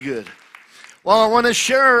Good. Well, I want to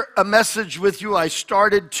share a message with you. I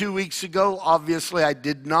started 2 weeks ago. Obviously, I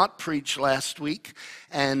did not preach last week,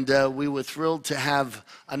 and we were thrilled to have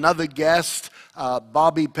another guest,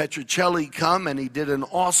 Bobby Petrocelli, come, and he did an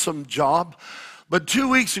awesome job. But 2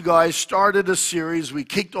 weeks ago, I started a series. We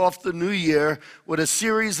kicked off the new year with a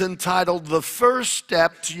series entitled The First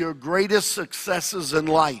Step to Your Greatest Successes in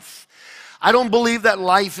Life. I don't believe that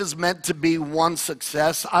life is meant to be one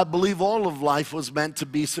success. I believe all of life was meant to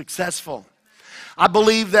be successful. I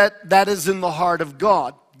believe that that is in the heart of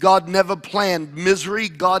God. God never planned misery.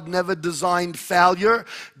 God never designed failure.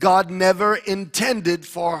 God never intended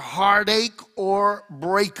for heartache or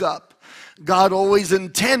breakup. God always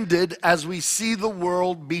intended, as we see the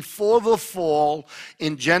world before the fall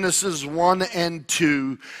in Genesis 1 and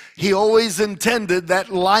 2, He always intended that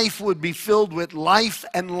life would be filled with life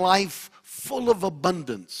and life full of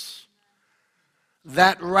abundance.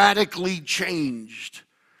 That radically changed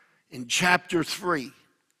in chapter 3.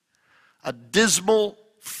 A dismal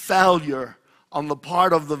failure on the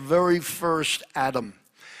part of the very first Adam.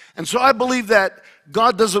 And so I believe that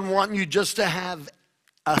God doesn't want you just to have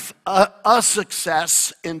a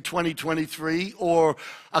success in 2023 or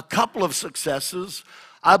a couple of successes.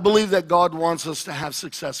 I believe that God wants us to have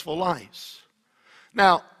successful lives.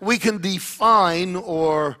 Now, we can define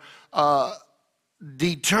or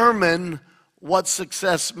determine what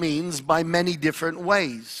success means by many different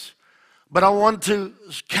ways. But I want to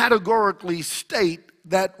categorically state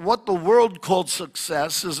that what the world calls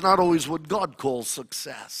success is not always what God calls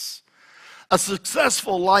success. A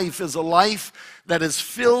successful life is a life that is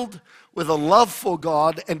filled with a love for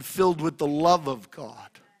God and filled with the love of God.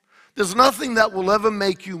 There's nothing that will ever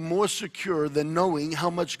make you more secure than knowing how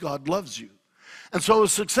much God loves you. And so a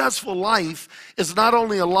successful life is not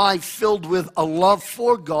only a life filled with a love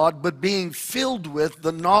for God, but being filled with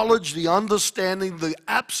the knowledge, the understanding, the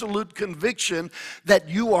absolute conviction that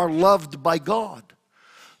you are loved by God.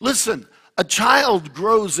 Listen, a child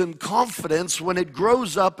grows in confidence when it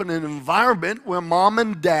grows up in an environment where mom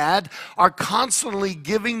and dad are constantly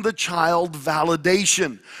giving the child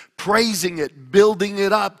validation, praising it, building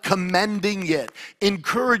it up, commending it,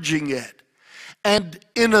 encouraging it. And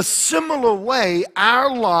in a similar way,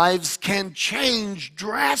 our lives can change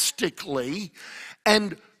drastically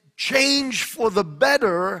and change for the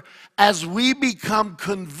better as we become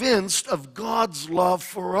convinced of God's love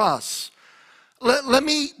for us. Let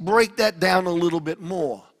me break that down a little bit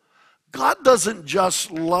more. God doesn't just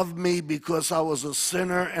love me because I was a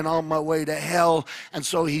sinner and on my way to hell, and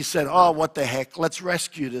so He said, oh, what the heck, let's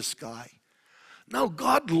rescue this guy. No,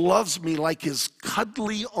 God loves me like His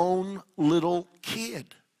cuddly own little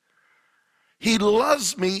kid. He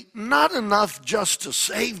loves me not enough just to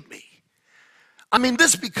save me. I mean,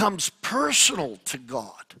 this becomes personal to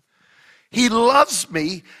God. He loves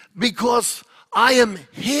me because I am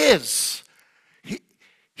His.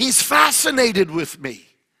 He's fascinated with me.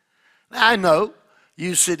 I know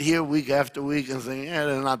you sit here week after week and think,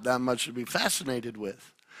 there's not that much to be fascinated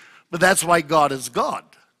with. But that's why God is God.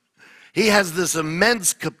 He has this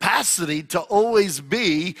immense capacity to always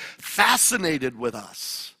be fascinated with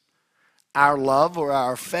us. Our love or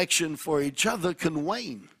our affection for each other can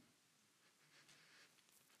wane.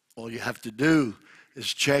 All you have to do is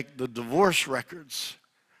check the divorce records,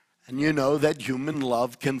 and you know that human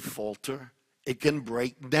love can falter. It can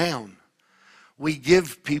break down. We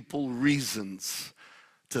give people reasons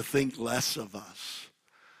to think less of us.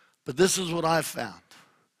 But this is what I found.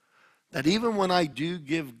 That even when I do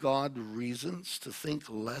give God reasons to think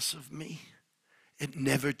less of me, it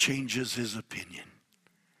never changes His opinion.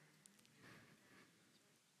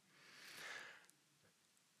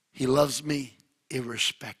 He loves me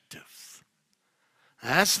irrespective.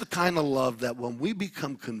 And that's the kind of love that when we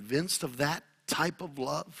become convinced of that type of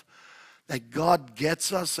love, that God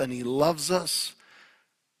gets us and He loves us,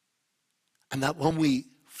 and that when we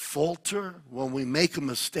falter, when we make a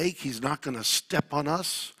mistake, He's not going to step on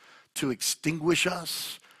us to extinguish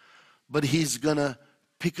us, but He's going to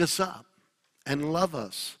pick us up and love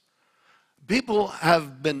us. People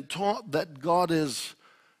have been taught that God is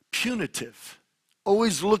punitive,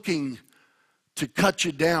 always looking to cut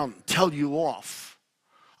you down, tell you off.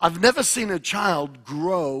 I've never seen a child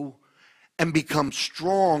grow and become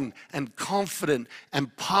strong and confident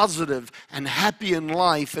and positive and happy in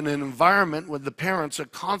life in an environment where the parents are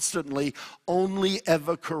constantly only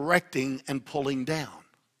ever correcting and pulling down.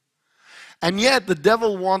 And yet the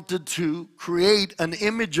devil wanted to create an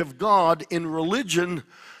image of God in religion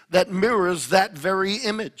that mirrors that very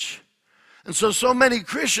image. And so many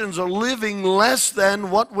Christians are living less than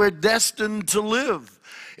what we're destined to live.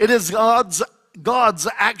 It is God's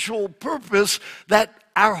actual purpose that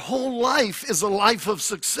our whole life is a life of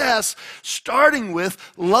success, starting with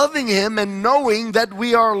loving Him and knowing that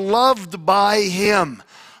we are loved by Him.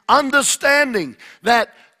 Understanding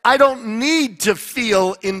that I don't need to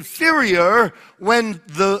feel inferior when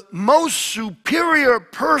the most superior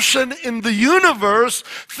person in the universe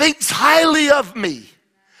thinks highly of me.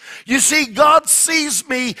 You see, God sees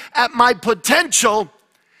me at my potential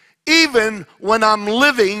even when I'm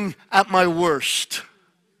living at my worst.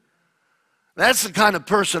 That's the kind of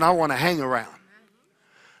person I want to hang around.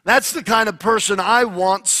 That's the kind of person I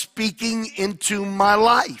want speaking into my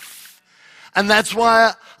life. And that's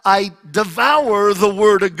why I devour the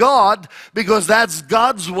Word of God, because that's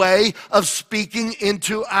God's way of speaking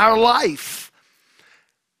into our life.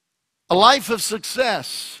 A life of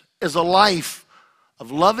success is a life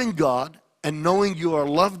of loving God and knowing you are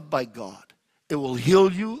loved by God. It will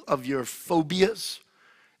heal you of your phobias.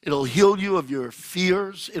 It'll heal you of your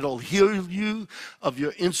fears. It'll heal you of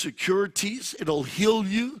your insecurities. It'll heal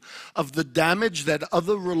you of the damage that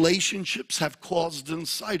other relationships have caused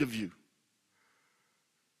inside of you.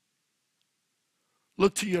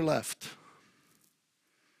 Look to your left.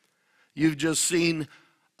 You've just seen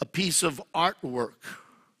a piece of artwork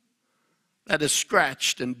that is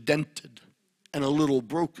scratched and dented and a little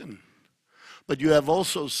broken. But you have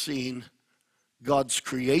also seen God's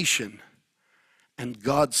creation, and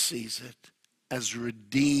God sees it as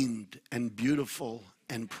redeemed and beautiful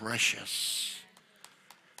and precious.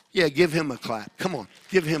 Yeah, give Him a clap. Come on,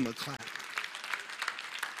 give Him a clap.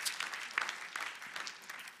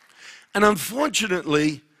 And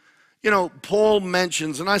unfortunately, Paul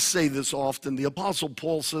mentions, and I say this often, the Apostle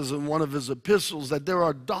Paul says in one of his epistles that there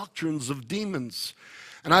are doctrines of demons.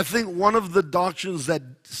 And I think one of the doctrines that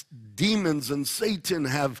demons and Satan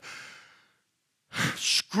have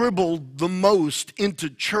scribbled the most into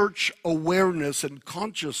church awareness and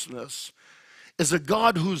consciousness is a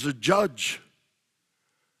God who's a judge.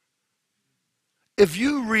 If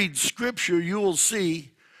you read Scripture, you will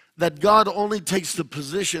see that God only takes the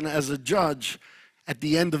position as a judge at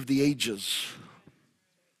the end of the ages.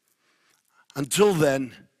 Until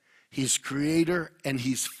then, He's creator and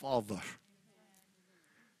He's father.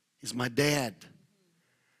 He's my dad.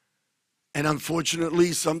 And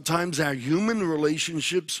unfortunately, sometimes our human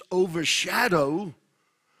relationships overshadow,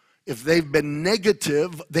 if they've been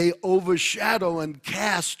negative, they overshadow and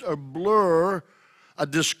cast or blur a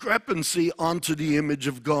discrepancy onto the image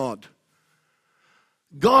of God.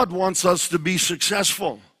 God wants us to be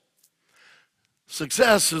successful.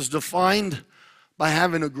 Success is defined by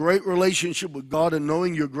having a great relationship with God and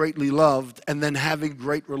knowing you're greatly loved, and then having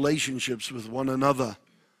great relationships with one another.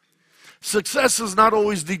 Success is not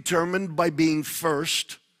always determined by being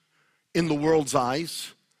first in the world's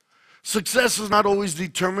eyes. Success is not always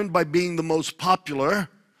determined by being the most popular.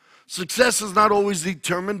 Success is not always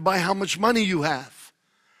determined by how much money you have.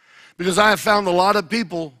 Because I have found a lot of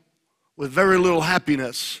people with very little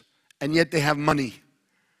happiness, and yet they have money.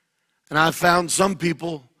 And I've found some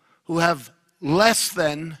people who have less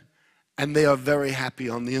than, and they are very happy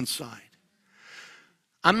on the inside.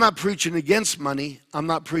 I'm not preaching against money. I'm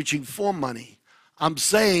not preaching for money. I'm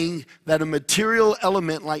saying that a material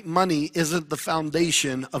element like money isn't the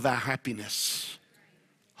foundation of our happiness.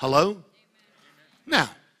 Hello?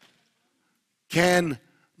 Now, can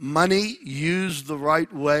money used the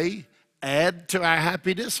right way add to our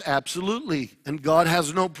happiness? Absolutely. And God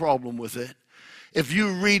has no problem with it. If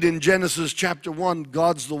you read in Genesis chapter 1,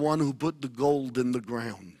 God's the one who put the gold in the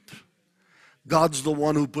ground. God's the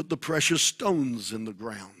one who put the precious stones in the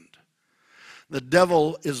ground. The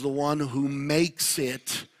devil is the one who makes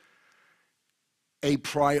it a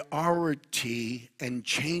priority and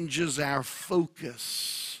changes our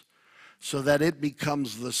focus so that it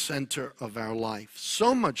becomes the center of our life.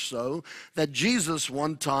 So much so that Jesus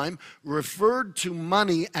one time referred to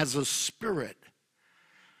money as a spirit.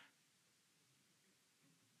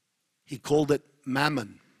 He called it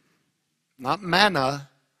mammon. Not manna,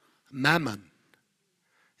 mammon.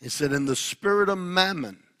 He said, in the spirit of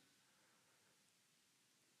mammon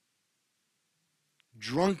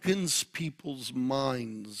drunkens people's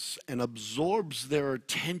minds and absorbs their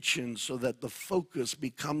attention so that the focus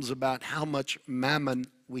becomes about how much mammon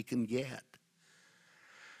we can get.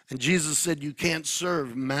 And Jesus said, you can't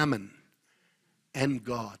serve mammon and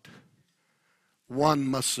God. One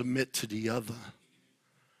must submit to the other.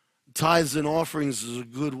 Tithes and offerings is a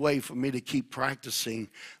good way for me to keep practicing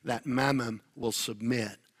that mammon will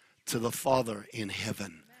submit to the Father in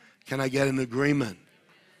heaven. Can I get an agreement?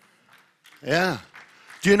 Yeah.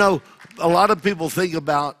 Do you know, a lot of people think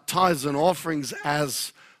about tithes and offerings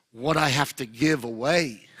as what I have to give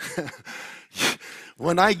away.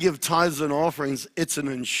 When I give tithes and offerings, it's an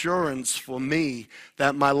insurance for me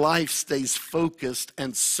that my life stays focused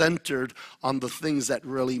and centered on the things that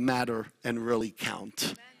really matter and really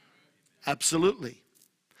count. Absolutely.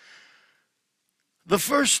 The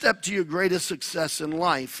first step to your greatest success in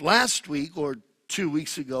life, last week or 2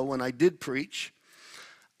 weeks ago when I did preach,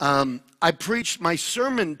 I preached my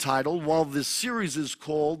sermon title, while this series is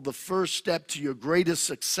called The First Step to Your Greatest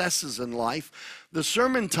Successes in Life. The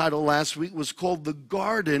sermon title last week was called The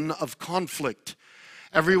Garden of Conflict.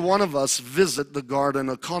 Every one of us visit the garden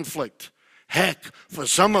of conflict. Heck, for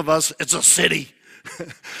some of us, it's a city.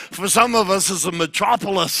 For some of us, it's a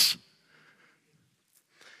metropolis.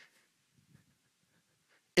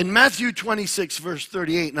 In Matthew 26, verse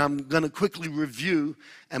 38, and I'm going to quickly review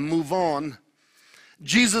and move on,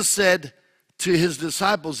 Jesus said to his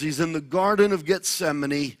disciples, he's in the Garden of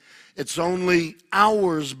Gethsemane. It's only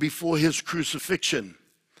hours before his crucifixion.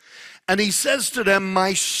 And he says to them,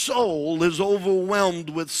 my soul is overwhelmed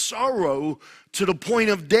with sorrow to the point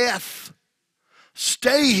of death.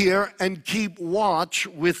 Stay here and keep watch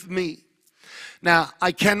with me. Now,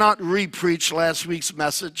 I cannot re-preach last week's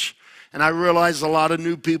message. And I realize a lot of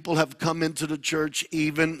new people have come into the church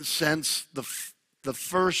even since the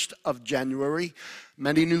 1st of January.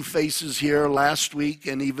 Many new faces here last week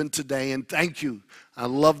and even today, and thank you. I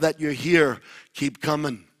love that you're here. Keep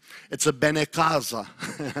coming. It's a bene casa.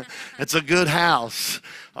 It's a good house,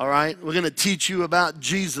 all right? We're going to teach you about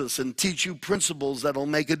Jesus and teach you principles that'll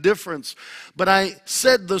make a difference. But I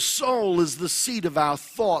said the soul is the seat of our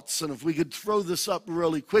thoughts, and if we could throw this up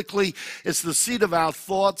really quickly, it's the seat of our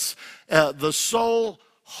thoughts. The soul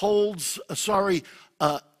holds, the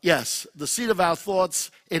seat of our thoughts,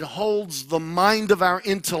 it holds the mind of our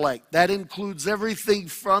intellect. That includes everything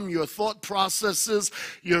from your thought processes,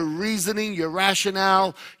 your reasoning, your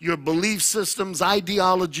rationale, your belief systems,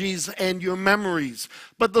 ideologies, and your memories.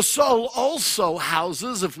 But the soul also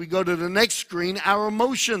houses, if we go to the next screen, our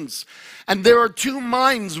emotions. And there are two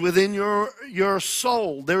minds within your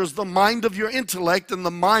soul. There's the mind of your intellect and the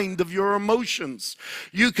mind of your emotions.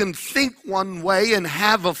 You can think one way and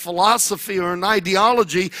have a philosophy or an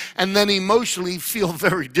ideology and then emotionally feel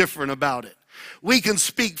very different about it. We can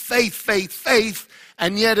speak faith, faith, faith,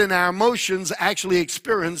 and yet in our emotions actually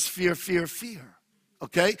experience fear, fear, fear.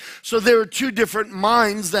 Okay? So there are two different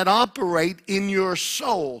minds that operate in your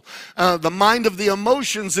soul. The mind of the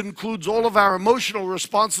emotions includes all of our emotional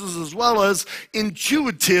responses as well as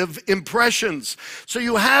intuitive impressions. So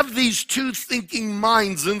you have these two thinking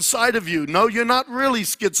minds inside of you. No, you're not really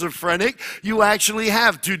schizophrenic. You actually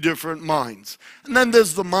have two different minds. And then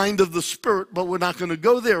there's the mind of the spirit, but we're not going to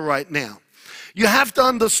go there right now. You have to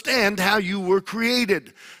understand how you were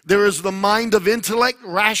created. There is the mind of intellect,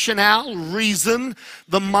 rationale, reason,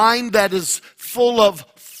 the mind that is full of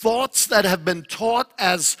thoughts that have been taught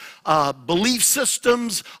as belief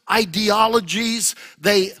systems, ideologies.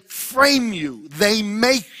 They frame you. They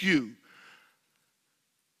make you.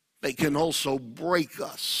 They can also break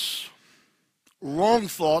us. Wrong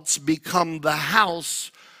thoughts become the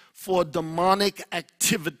house for demonic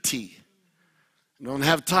activity. I don't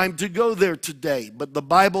have time to go there today, but the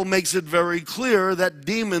Bible makes it very clear that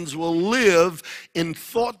demons will live in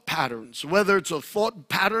thought patterns, whether it's a thought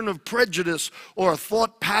pattern of prejudice or a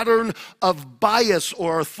thought pattern of bias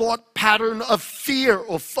or a thought pattern of fear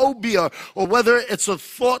or phobia, or whether it's a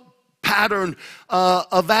thought pattern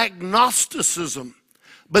of agnosticism.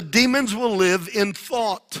 But demons will live in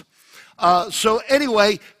thought. So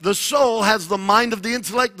anyway, the soul has the mind of the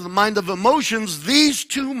intellect, the mind of emotions. These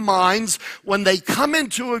two minds, when they come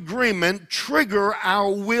into agreement, trigger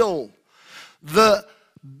our will. The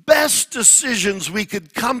best decisions we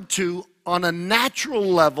could come to on a natural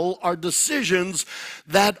level are decisions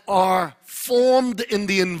that are formed in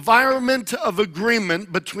the environment of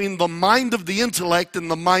agreement between the mind of the intellect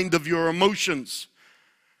and the mind of your emotions.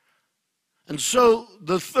 And so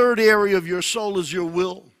the third area of your soul is your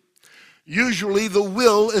will. Usually the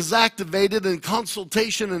will is activated in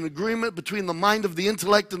consultation and agreement between the mind of the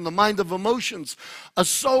intellect and the mind of emotions. A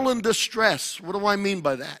soul in distress. What do I mean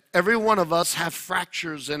by that? Every one of us have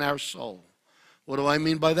fractures in our soul. What do I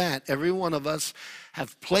mean by that? Every one of us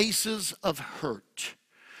have places of hurt.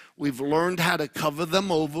 We've learned how to cover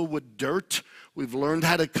them over with dirt. We've learned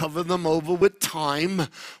how to cover them over with time.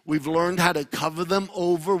 We've learned how to cover them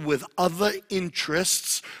over with other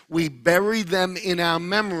interests. We bury them in our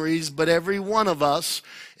memories, but every one of us,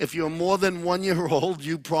 if you're more than 1 year old,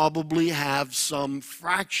 you probably have some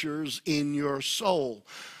fractures in your soul.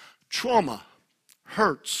 Trauma,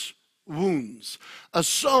 hurts, wounds. A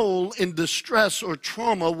soul in distress or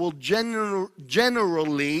trauma will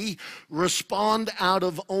generally respond out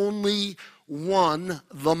of only one,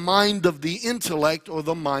 the mind of the intellect or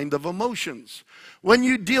the mind of emotions. When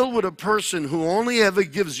you deal with a person who only ever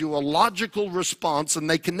gives you a logical response and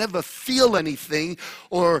they can never feel anything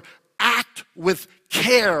or act with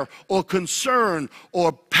care or concern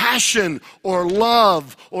or passion or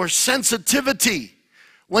love or sensitivity,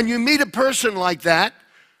 when you meet a person like that,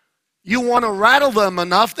 you want to rattle them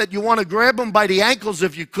enough that you want to grab them by the ankles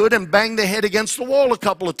if you could and bang their head against the wall a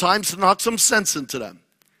couple of times to knock some sense into them.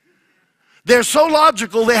 They're so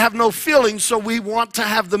logical, they have no feelings, so we want to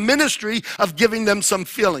have the ministry of giving them some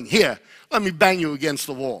feeling. Here, let me bang you against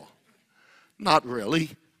the wall. Not really.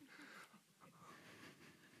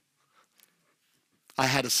 I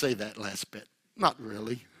had to say that last bit. Not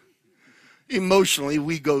really. Emotionally,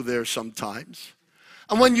 we go there sometimes.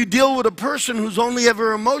 And when you deal with a person who's only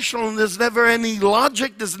ever emotional and there's never any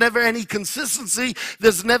logic, there's never any consistency,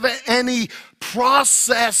 there's never any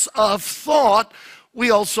process of thought, we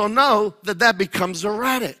also know that that becomes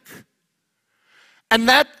erratic. And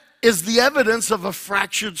that is the evidence of a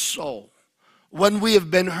fractured soul. When we have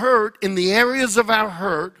been hurt in the areas of our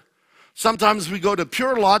hurt, sometimes we go to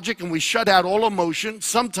pure logic and we shut out all emotion.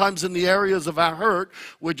 Sometimes in the areas of our hurt,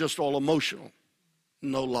 we're just all emotional,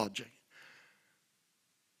 no logic.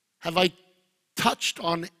 Have I touched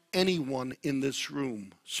on anyone in this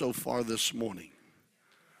room so far this morning?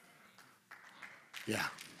 Yeah.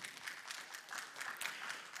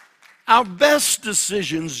 Our best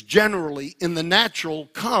decisions generally in the natural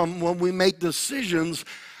come when we make decisions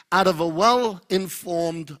out of a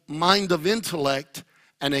well-informed mind of intellect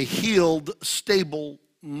and a healed, stable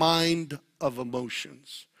mind of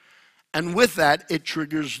emotions. And with that, it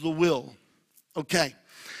triggers the will. Okay.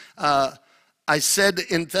 I said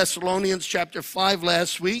in Thessalonians chapter 5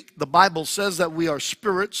 last week, the Bible says that we are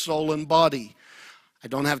spirit, soul, and body. I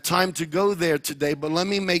don't have time to go there today, but let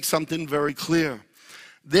me make something very clear.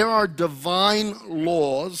 There are divine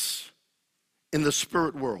laws in the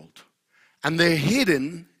spirit world, and they're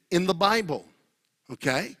hidden in the Bible,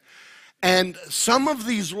 okay? And some of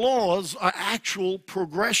these laws are actual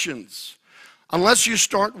progressions. Unless you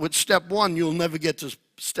start with step 1, you'll never get to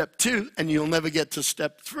step 2, and you'll never get to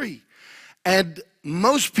step 3. And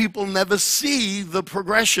most people never see the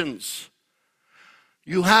progressions.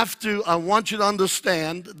 I want you to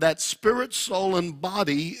understand that spirit, soul, and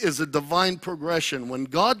body is a divine progression. When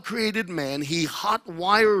God created man, he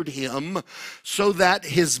hot-wired him so that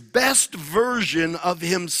his best version of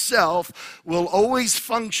himself will always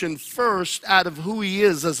function first out of who he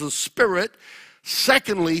is as a spirit,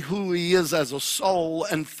 secondly, who he is as a soul,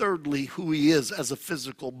 and thirdly, who he is as a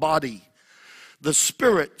physical body. The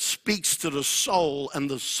spirit speaks to the soul, and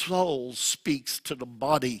the soul speaks to the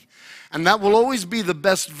body. And that will always be the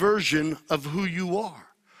best version of who you are.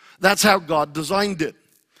 That's how God designed it.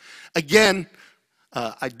 Again,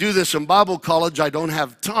 I do this in Bible college. I don't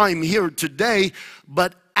have time here today,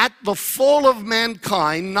 but at the fall of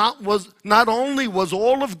mankind, not only was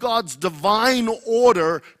all of God's divine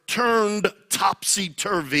order turned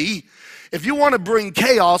topsy-turvy. If you want to bring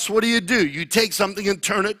chaos, what do? You take something and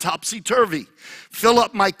turn it topsy-turvy. Fill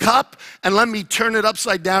up my cup and let me turn it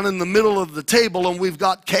upside down in the middle of the table and we've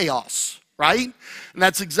got chaos, right? And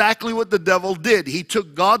that's exactly what the devil did. He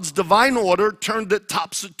took God's divine order, turned it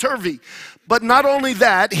topsy-turvy. But not only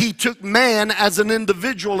that, he took man as an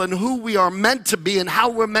individual and who we are meant to be and how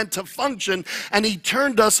we're meant to function, and he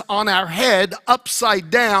turned us on our head upside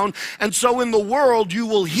down. And so in the world, you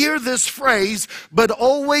will hear this phrase, but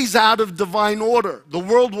always out of divine order. The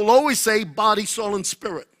world will always say body, soul, and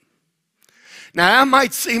spirit. Now, that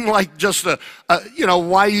might seem like just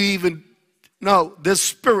why you even... No, there's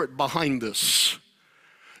spirit behind this.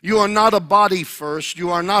 You are not a body first, you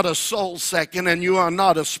are not a soul second, and you are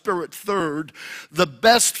not a spirit third. The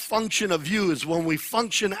best function of you is when we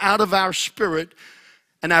function out of our spirit,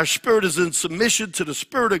 and our spirit is in submission to the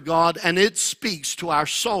Spirit of God, and it speaks to our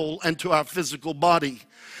soul and to our physical body.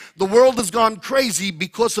 The world has gone crazy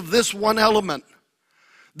because of this one element,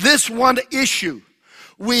 this one issue.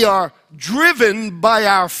 We are driven by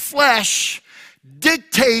our flesh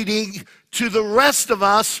dictating to the rest of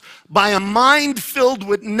us by a mind filled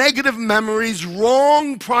with negative memories,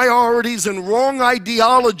 wrong priorities, and wrong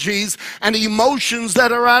ideologies and emotions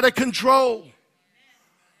that are out of control.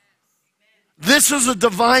 This is a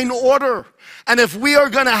divine order. And if we are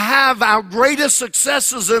going to have our greatest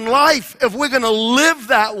successes in life, if we're going to live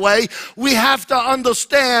that way, we have to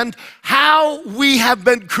understand how we have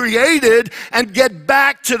been created and get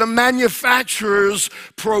back to the manufacturer's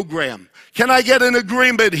program. Can I get an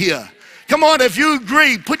agreement here? Come on, if you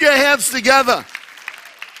agree, put your hands together.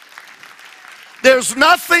 There's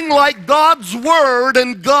nothing like God's word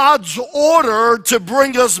and God's order to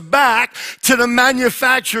bring us back to the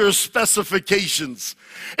manufacturer's specifications.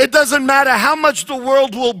 It doesn't matter how much the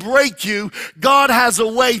world will break you, God has a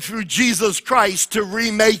way through Jesus Christ to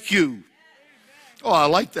remake you. Oh, I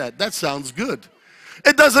like that. That sounds good.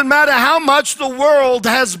 It doesn't matter how much the world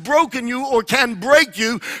has broken you or can break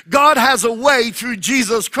you, God has a way through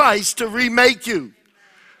Jesus Christ to remake you.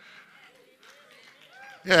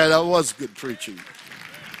 Yeah, that was good preaching.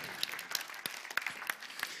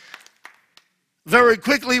 Very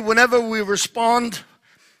quickly, whenever we respond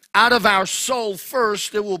out of our soul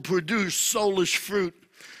first, it will produce soulish fruit.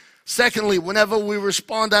 Secondly, whenever we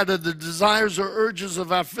respond out of the desires or urges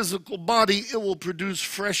of our physical body, it will produce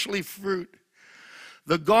fleshly fruit.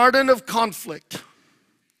 The garden of conflict,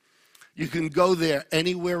 you can go there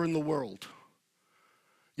anywhere in the world.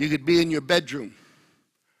 You could be in your bedroom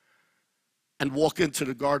and walk into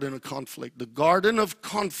the garden of conflict. The garden of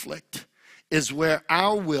conflict is where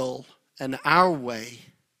our will and our way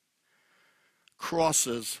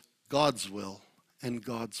crosses God's will and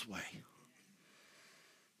God's way.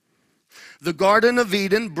 The Garden of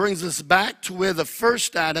Eden brings us back to where the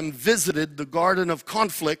first Adam visited the garden of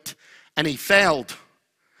conflict and he failed.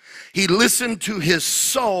 He listened to his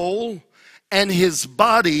soul and his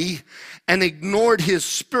body and ignored his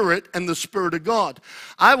spirit and the Spirit of God.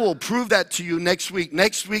 I will prove that to you next week.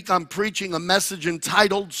 Next week I'm preaching a message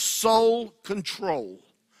entitled Soul Control.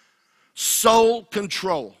 Soul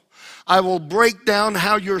control. I will break down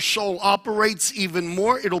how your soul operates even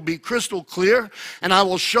more. It'll be crystal clear, and I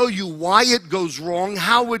will show you why it goes wrong,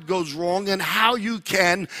 how it goes wrong, and how you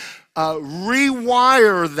can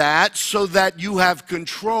rewire that so that you have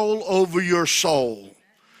control over your soul.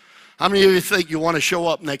 How many of you think you want to show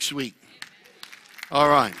up next week? All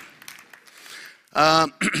right.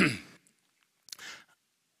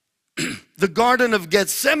 The Garden of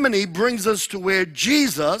Gethsemane brings us to where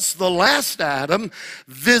Jesus, the last Adam,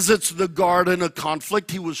 visits the garden of conflict.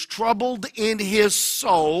 He was troubled in his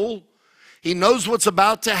soul. He knows what's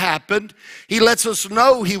about to happen. He lets us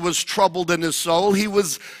know he was troubled in his soul. He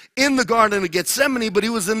was in the Garden of Gethsemane, but he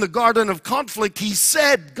was in the garden of conflict. He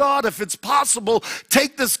said, God, if it's possible,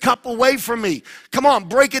 take this cup away from me. Come on,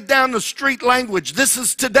 break it down to street language. This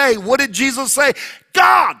is today. What did Jesus say?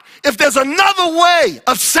 God, if there's another way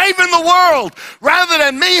of saving the world, rather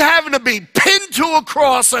than me having to be pinned to a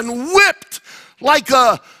cross and whipped like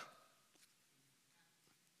a,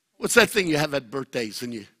 what's that thing you have at birthdays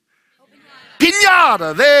and you?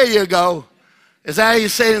 Piñata, there you go. Is that how you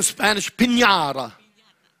say it in Spanish? Piñata.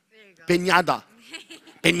 Piñata.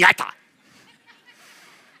 Piñata.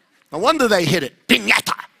 No wonder they hit it.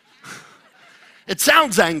 Piñata. It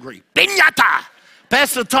sounds angry. Piñata.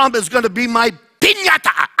 Pastor Tom is going to be my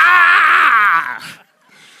piñata. Ah!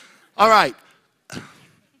 All right.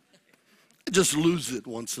 Just lose it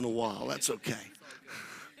once in a while. That's okay.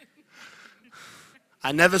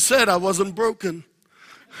 I never said I wasn't broken.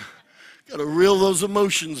 Got to reel those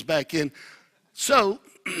emotions back in. So,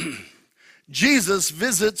 Jesus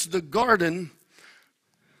visits the garden.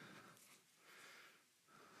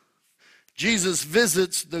 Jesus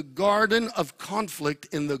visits the garden of conflict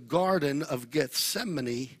in the Garden of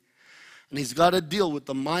Gethsemane. And he's got to deal with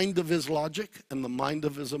the mind of his logic and the mind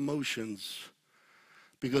of his emotions.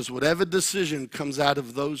 Because whatever decision comes out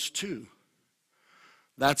of those two,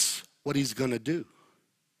 that's what he's going to do.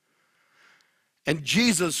 And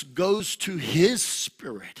Jesus goes to his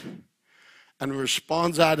spirit and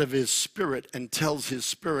responds out of his spirit and tells his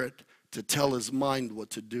spirit to tell his mind what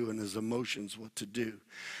to do and his emotions what to do.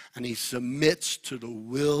 And he submits to the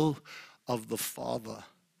will of the Father.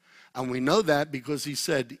 And we know that because he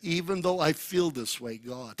said, even though I feel this way,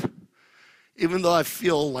 God, even though I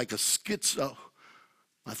feel like a schizo,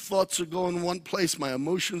 my thoughts are going one place, my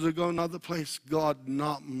emotions are going another place, God,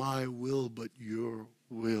 not my will, but your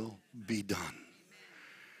will be done.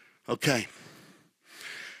 Okay.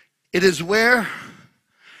 It is where,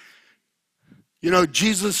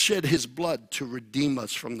 Jesus shed his blood to redeem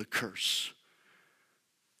us from the curse.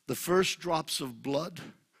 The first drops of blood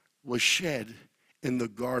were shed in the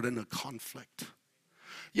garden of conflict.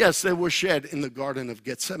 Yes, they were shed in the Garden of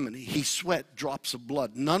Gethsemane. He sweat drops of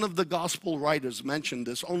blood. None of the gospel writers mentioned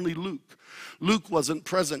this, only Luke. Luke wasn't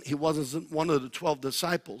present. He wasn't one of the 12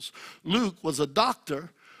 disciples. Luke was a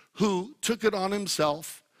doctor who took it on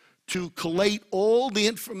himself to collate all the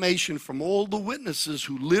information from all the witnesses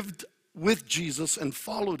who lived with Jesus and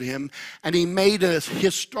followed him, and he made a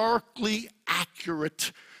historically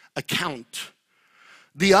accurate account.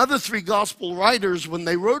 The other three gospel writers, when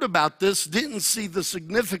they wrote about this, didn't see the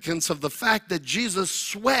significance of the fact that Jesus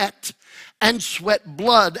sweat and sweat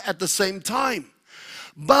blood at the same time.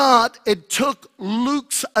 But it took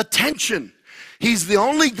Luke's attention. He's the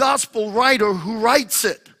only gospel writer who writes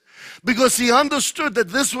it, because he understood that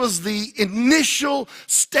this was the initial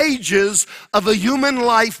stages of a human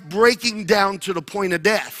life breaking down to the point of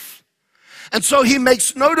death. And so he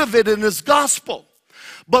makes note of it in his gospel.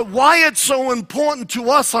 But why it's so important to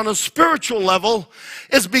us on a spiritual level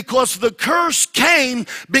is because the curse came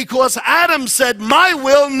because Adam said, my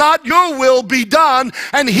will, not your will, be done.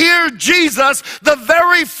 And here Jesus, the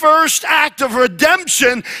very first act of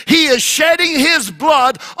redemption, he is shedding his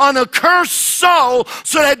blood on a cursed soul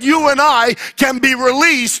so that you and I can be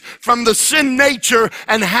released from the sin nature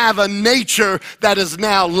and have a nature that is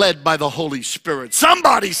now led by the Holy Spirit.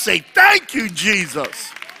 Somebody say, thank you,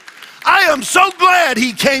 Jesus. I am so glad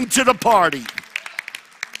he came to the party.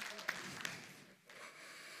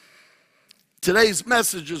 Today's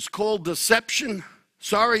message is called perception,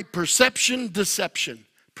 deception.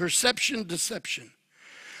 Perception, deception.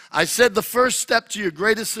 I said the first step to your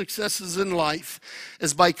greatest successes in life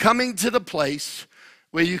is by coming to the place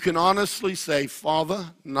where you can honestly say, Father,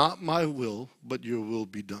 not my will, but your will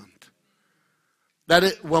be done.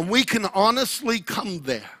 When we can honestly come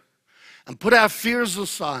there and put our fears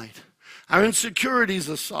aside, our insecurities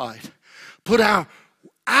aside, put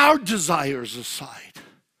our desires aside,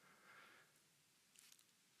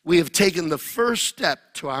 we have taken the first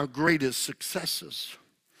step to our greatest successes.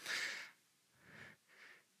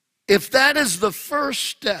 If that is the first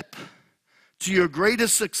step to your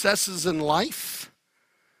greatest successes in life,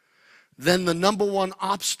 then the number one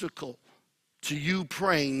obstacle to you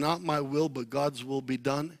praying, not my will, but God's will be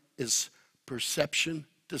done, is perception,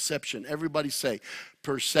 deception. Everybody say,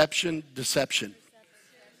 perception, deception.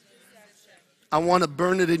 I want to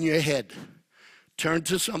burn it in your head. Turn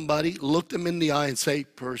to somebody, look them in the eye and say,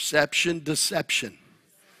 perception, deception.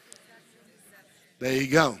 There you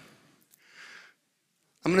go.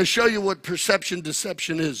 I'm going to show you what perception,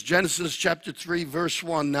 deception is. Genesis chapter 3, verse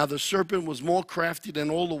 1. Now the serpent was more crafty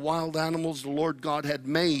than all the wild animals the Lord God had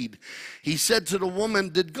made. He said to the woman,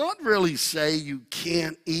 did God really say you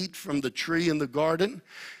can't eat from the tree in the garden?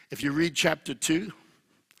 If you read chapter 2,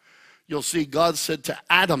 you'll see God said to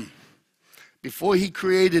Adam, before he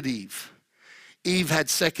created Eve, Eve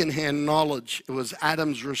had secondhand knowledge. It was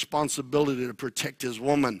Adam's responsibility to protect his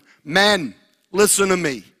woman. Men, listen to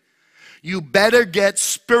me. You better get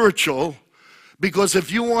spiritual, because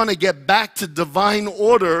if you want to get back to divine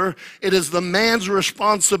order, it is the man's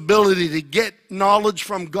responsibility to get knowledge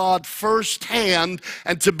from God firsthand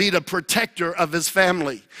and to be the protector of his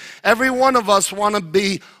family. Every one of us want to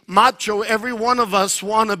be macho. Every one of us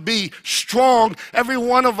want to be strong. Every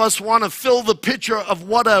one of us want to fill the picture of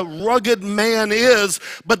what a rugged man is.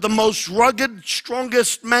 But the most rugged,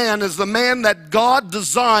 strongest man is the man that God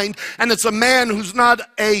designed, and it's a man who's not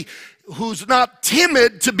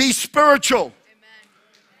timid to be spiritual.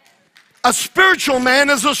 A spiritual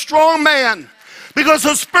man is a strong man, because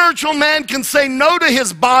a spiritual man can say no to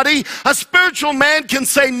his body. A spiritual man can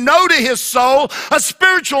say no to his soul. A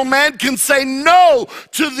spiritual man can say no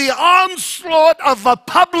to the onslaught of a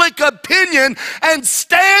public opinion and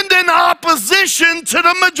stand in opposition to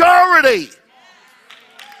the majority.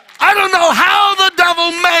 I don't know how the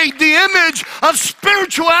devil made the image of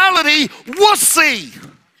spirituality wussy.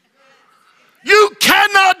 You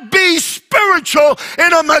cannot be spiritual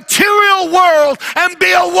in a material world and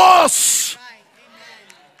be a wuss.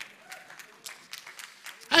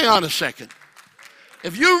 Hang on a second.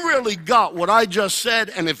 If you really got what I just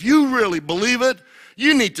said, and if you really believe it,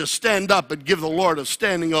 you need to stand up and give the Lord a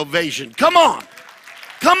standing ovation. Come on.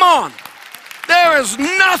 Come on. There is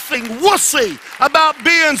nothing wussy about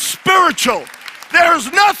being spiritual.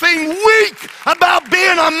 There's nothing weak about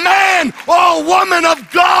being a man or a woman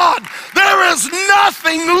of God. There is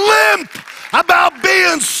nothing limp about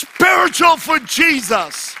being spiritual for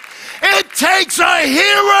Jesus. It takes a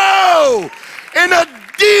hero in a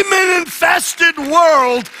demon-infested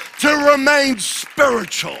world to remain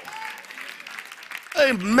spiritual.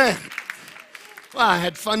 Amen. Well, I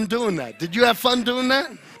had fun doing that. Did you have fun doing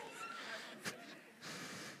that?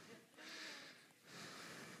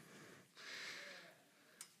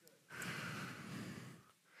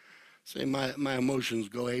 Say my emotions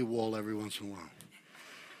go AWOL every once in a while.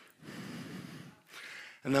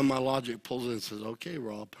 And then my logic pulls in and says, okay,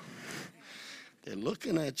 Rob, they're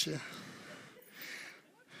looking at you.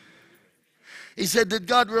 He said, did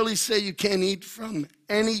God really say you can't eat from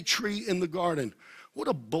any tree in the garden? What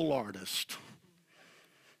a bull artist.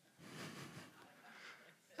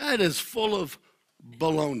 That is full of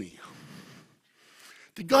Baloney.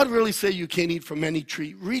 Did God really say you can't eat from any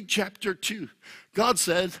tree? Read chapter 2. God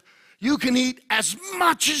said, you can eat as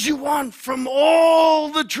much as you want from all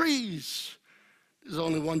the trees. There's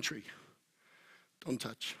only one tree. Don't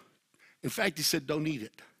touch. In fact, he said, don't eat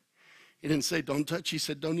it. He didn't say don't touch, he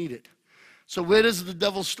said don't eat it. So where does the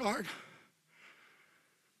devil start?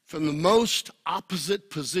 From the most opposite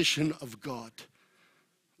position of God.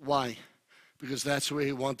 Why? Because that's where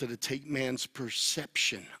he wanted to take man's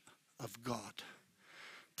perception of God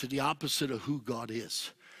to the opposite of who God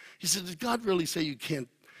is. He said, did God really say you can't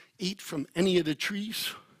eat from any of the trees?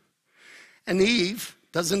 And Eve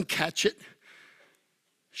doesn't catch it.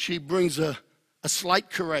 She brings a slight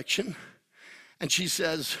correction. And she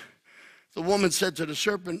says, the woman said to the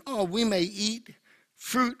serpent, oh, we may eat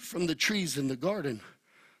fruit from the trees in the garden.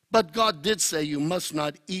 But God did say you must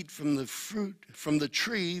not eat from the fruit from the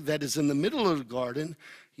tree that is in the middle of the garden.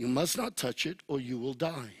 You must not touch it or you will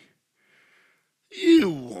die. You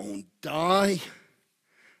won't die,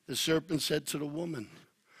 the serpent said to the woman.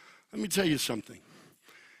 Let me tell you something.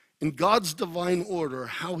 In God's divine order,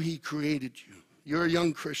 how he created you, you're a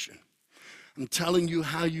young Christian. I'm telling you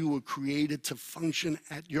how you were created to function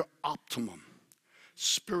at your optimum.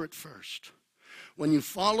 Spirit first. When you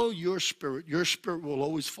follow your spirit will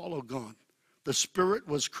always follow God. The spirit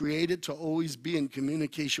was created to always be in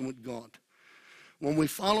communication with God. When we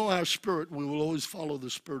follow our spirit, we will always follow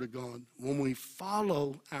the Spirit of God. When we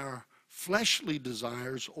follow our fleshly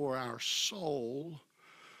desires or our soul,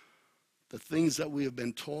 the things that we have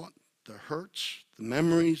been taught, the hurts, the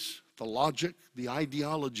memories, the logic, the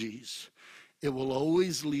ideologies, it will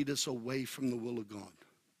always lead us away from the will of God.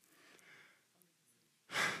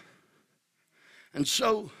 And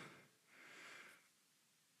so,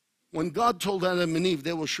 when God told Adam and Eve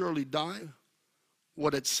they will surely die,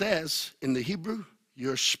 what it says in the Hebrew,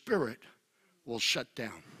 your spirit will shut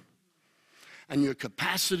down. And your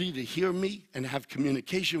capacity to hear me and have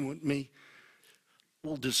communication with me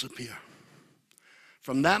will disappear.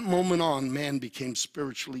 From that moment on, man became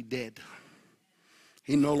spiritually dead.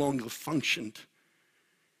 He no longer functioned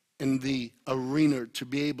in the arena to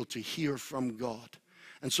be able to hear from God.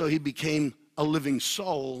 And so he became a living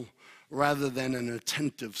soul rather than an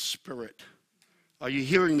attentive spirit. Are you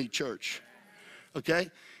hearing me, church?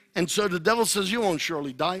 Okay? And so the devil says, you won't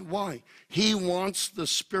surely die. Why? He wants the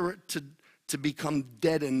spirit to become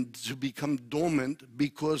dead and to become dormant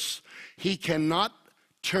because he cannot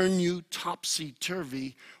turn you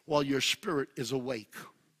topsy-turvy while your spirit is awake.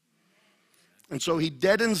 And so he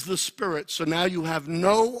deadens the spirit, so now you have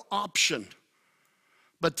no option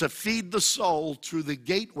but to feed the soul through the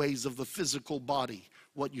gateways of the physical body.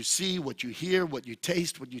 What you see, what you hear, what you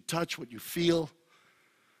taste, what you touch, what you feel.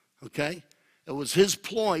 Okay? It was his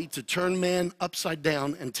ploy to turn man upside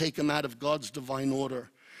down and take him out of God's divine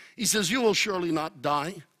order. He says, you will surely not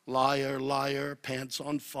die. Liar, liar, pants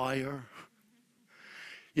on fire.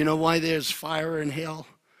 You know why there's fire in hell?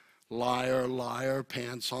 Liar, liar,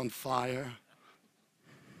 pants on fire.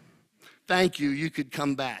 Thank you, you could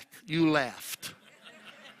come back. You laughed.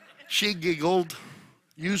 She giggled.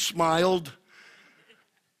 You smiled.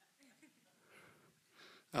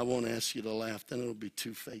 I won't ask you to laugh, then it'll be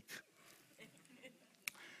too fake.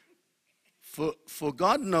 For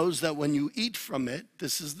God knows that when you eat from it,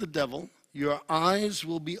 this is the devil, your eyes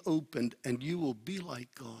will be opened and you will be like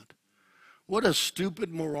God. What a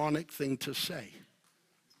stupid, moronic thing to say.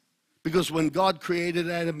 Because when God created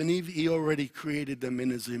Adam and Eve, he already created them in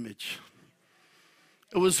his image.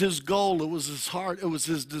 It was his goal, it was his heart, it was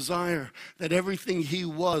his desire that everything he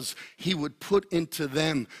was, he would put into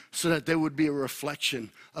them so that there would be a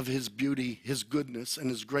reflection of his beauty, his goodness, and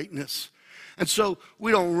his greatness. And so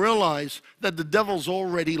we don't realize that the devil's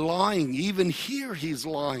already lying. Even here he's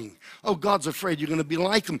lying. Oh, God's afraid you're going to be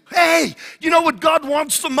like him. Hey, you know what God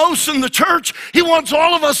wants the most in the church? He wants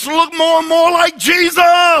all of us to look more and more like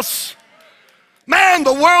Jesus. Man,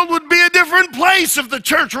 the world would be a different place if the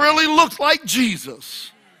church really looked like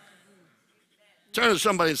Jesus. Turn to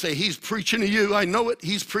somebody and say, he's preaching to you. I know it.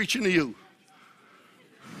 He's preaching to you.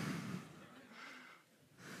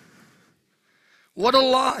 What a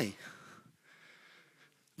lie.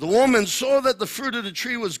 The woman saw that the fruit of the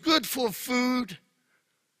tree was good for food.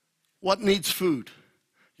 What needs food?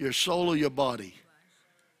 Your soul or your body?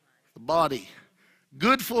 The body.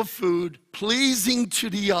 Good for food, pleasing to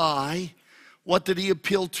the eye. What did he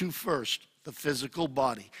appeal to first? The physical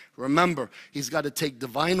body. Remember, he's got to take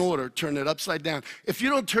divine order, turn it upside down. If you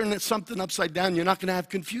don't turn something upside down, you're not going to have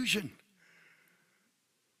confusion.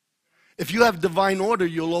 If you have divine order,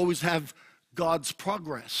 you'll always have God's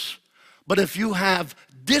progress. But if you have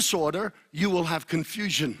disorder, you will have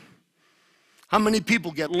confusion. How many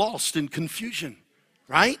people get lost in confusion,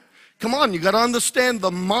 right? Come on, you got to understand the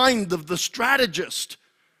mind of the strategist.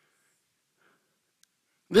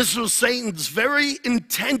 This was Satan's very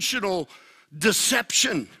intentional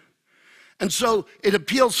deception. And so it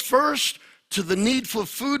appeals first to the need for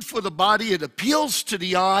food for the body. It appeals to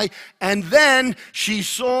the eye. And then she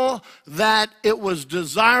saw that it was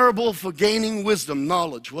desirable for gaining wisdom,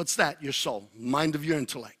 knowledge. What's that? Your soul, mind of your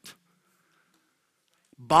intellect.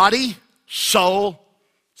 Body, soul,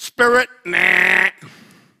 spirit, nah.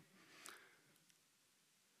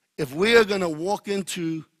 If we are going to walk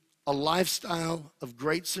into a lifestyle of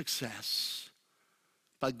great success,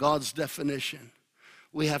 by God's definition,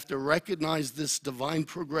 we have to recognize this divine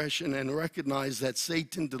progression and recognize that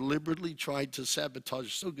Satan deliberately tried to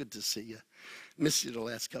sabotage. So good to see you. Missed you the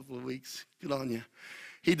last couple of weeks. Good on you.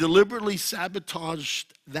 He deliberately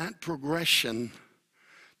sabotaged that progression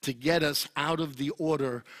to get us out of the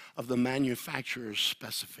order of the manufacturer's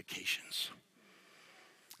specifications.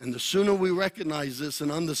 And the sooner we recognize this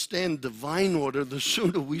and understand divine order, the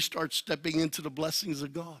sooner we start stepping into the blessings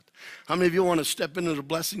of God. How many of you want to step into the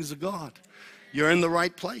blessings of God? You're in the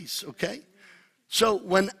right place, okay? So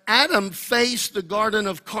when Adam faced the garden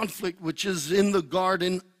of conflict, which is the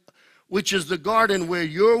garden where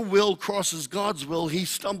your will crosses God's will, he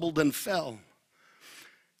stumbled and fell.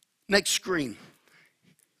 Next screen.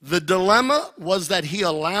 The dilemma was that he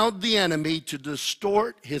allowed the enemy to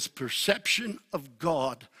distort his perception of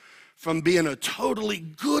God from being a totally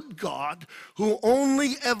good God who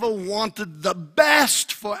only ever wanted the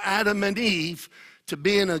best for Adam and Eve to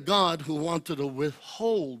being a God who wanted to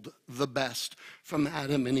withhold the best from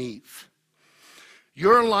Adam and Eve.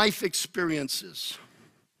 Your life experiences,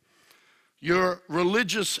 your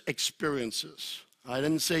religious experiences, I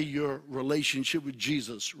didn't say your relationship with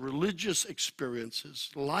Jesus, religious experiences,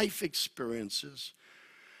 life experiences,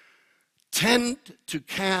 tend to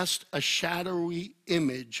cast a shadowy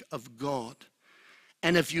image of God.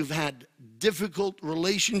 And if you've had difficult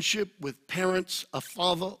relationship with parents, a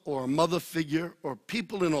father or a mother figure, or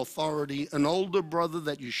people in authority, an older brother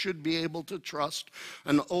that you should be able to trust,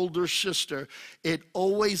 an older sister, it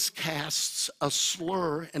always casts a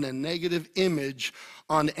slur and a negative image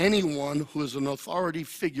on anyone who is an authority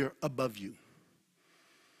figure above you.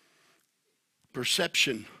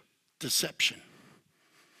 Perception, deception.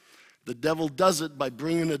 The devil does it by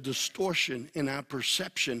bringing a distortion in our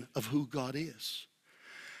perception of who God is.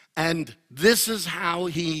 And this is how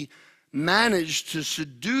he managed to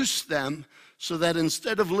seduce them so that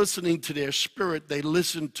instead of listening to their spirit, they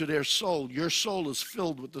listened to their soul. Your soul is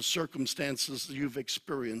filled with the circumstances that you've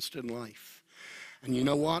experienced in life. And you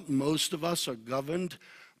know what? Most of us are governed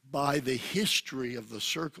by the history of the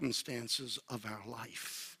circumstances of our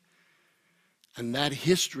life. And that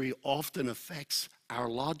history often affects our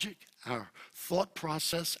logic, our thought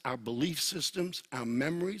process, our belief systems, our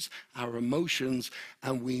memories, our emotions,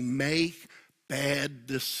 and we make bad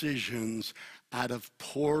decisions out of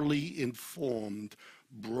poorly informed,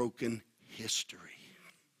 broken history.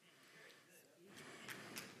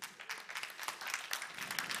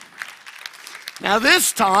 Now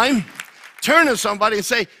this time, turn to somebody and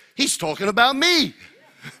say, he's talking about me.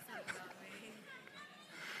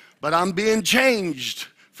 But I'm being changed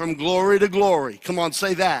from glory to glory. Come on,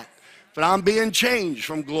 say that. But I'm being changed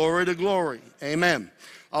from glory to glory. Amen.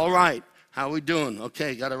 All right. How we doing?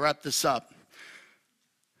 Okay, got to wrap this up.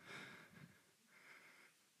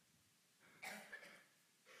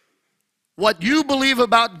 What you believe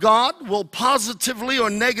about God will positively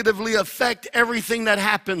or negatively affect everything that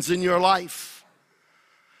happens in your life.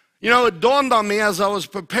 You know, it dawned on me as I was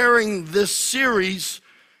preparing this series,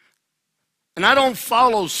 and I don't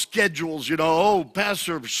follow schedules, oh,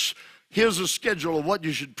 Pastor, here's a schedule of what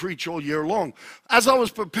you should preach all year long. As I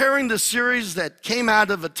was preparing this series that came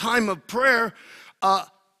out of a time of prayer,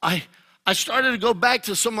 I started to go back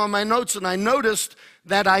to some of my notes, and I noticed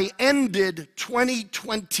that I ended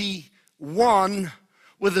 2021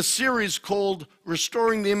 with a series called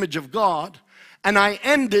Restoring the Image of God, and I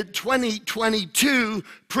ended 2022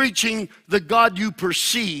 preaching the God you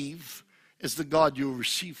perceive is the God you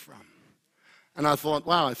receive from. And I thought,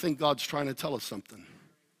 wow, I think God's trying to tell us something.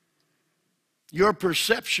 Your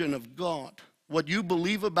perception of God, what you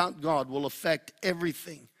believe about God, will affect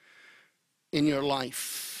everything in your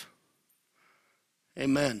life.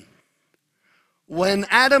 Amen. When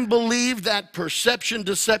Adam believed that perception,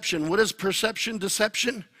 deception, what is perception,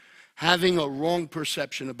 deception? Having a wrong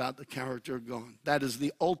perception about the character of God. That is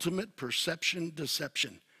the ultimate perception,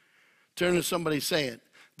 deception. Turn to somebody, say it.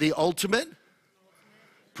 The ultimate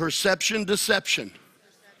perception, deception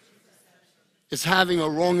is having a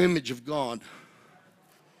wrong image of God.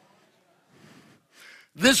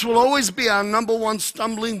 This will always be our number one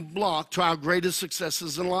stumbling block to our greatest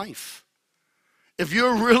successes in life. If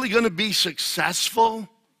you're really going to be successful,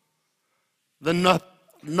 the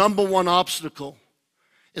number one obstacle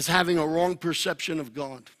is having a wrong perception of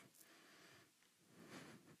God.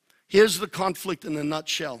 Here's the conflict in a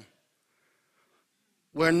nutshell.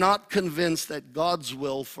 We're not convinced that God's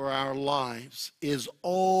will for our lives is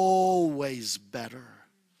always better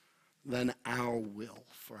than our will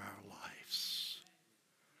for our lives.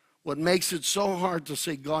 What makes it so hard to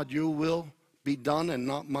say, God, your will be done and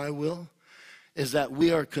not my will, is that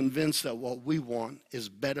we are convinced that what we want is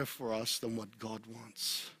better for us than what God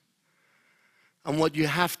wants. And what you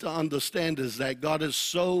have to understand is that God is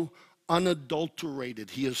so unadulterated.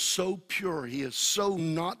 He is so pure. He is so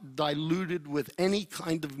not diluted with any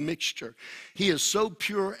kind of mixture. He is so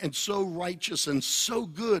pure and so righteous and so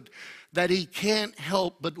good that he can't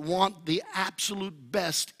help but want the absolute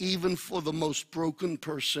best even for the most broken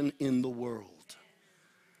person in the world.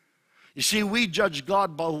 You see, we judge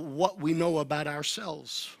God by what we know about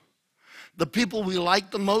ourselves. The people we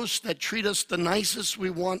like the most, that treat us the nicest, we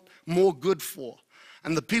want more good for.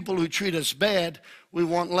 And the people who treat us bad, we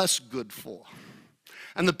want less good for.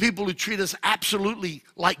 And the people who treat us absolutely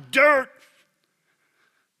like dirt,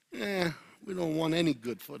 we don't want any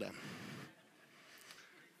good for them.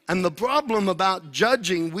 And the problem about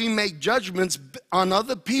judging, we make judgments on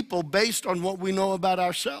other people based on what we know about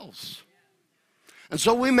ourselves. And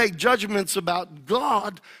so we make judgments about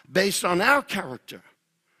God based on our character.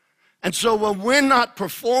 And so when we're not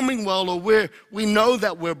performing well, or we know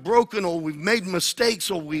that we're broken, or we've made mistakes,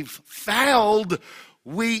 or we've failed,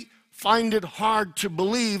 we find it hard to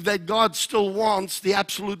believe that God still wants the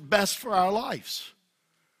absolute best for our lives.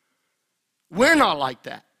 We're not like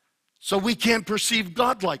that. So we can't perceive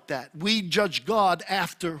God like that. We judge God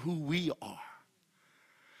after who we are.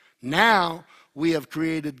 Now we have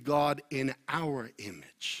created God in our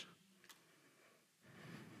image.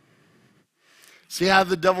 See how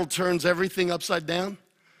the devil turns everything upside down?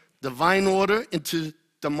 Divine order into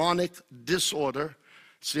demonic disorder.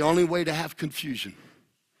 It's the only way to have confusion.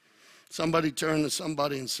 Somebody turn to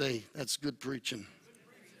somebody and say, that's good preaching.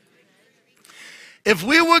 If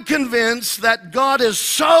we were convinced that God is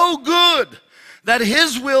so good that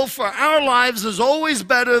his will for our lives is always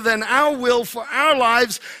better than our will for our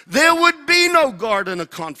lives, there would be no garden of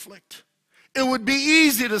conflict. It would be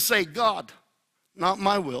easy to say, God, not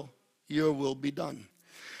my will, your will be done.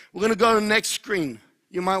 We're going to go to the next screen.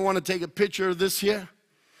 You might want to take a picture of this here.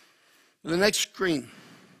 The next screen.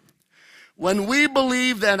 When we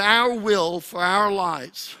believe that our will for our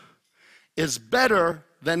lives is better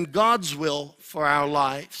than God's will for our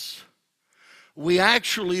lives, we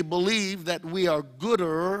actually believe that we are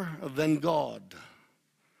gooder than God.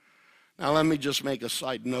 Now let me just make a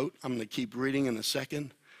side note. I'm going to keep reading in a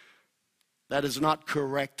second. That is not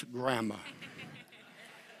correct grammar.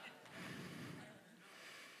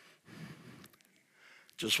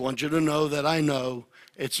 Just want you to know that I know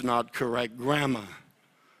it's not correct grammar,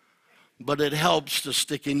 but it helps to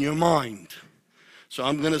stick in your mind. So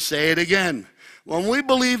I'm going to say it again. When we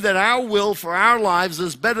believe that our will for our lives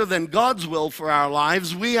is better than God's will for our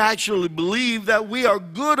lives, we actually believe that we are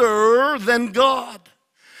gooder than God.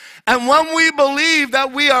 And when we believe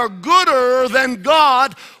that we are gooder than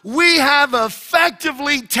God, we have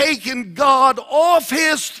effectively taken God off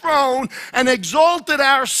his throne and exalted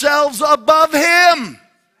ourselves above him.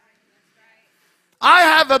 I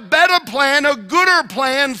have a better plan, a gooder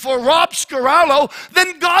plan for Rob Scarallo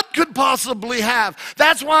than God could possibly have.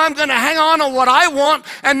 That's why I'm going to hang on to what I want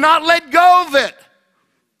and not let go of it.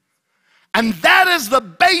 And that is the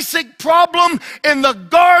basic problem in the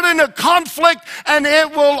garden of conflict, and it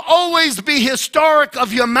will always be historic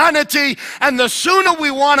of humanity. And the sooner we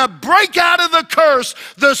want to break out of the curse,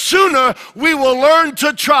 the sooner we will learn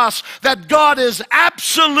to trust that God is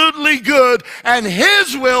absolutely good, and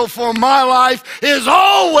his will for my life is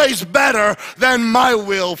always better than my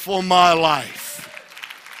will for my life.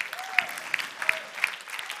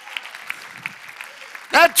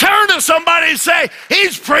 Now turn to somebody and say,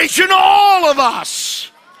 he's preaching to all of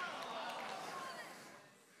us.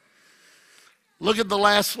 Look at the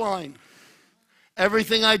last line.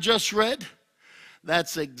 Everything I just read,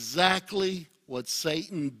 that's exactly what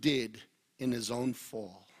Satan did in his own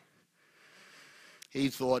fall. He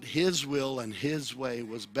thought his will and his way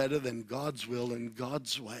was better than God's will and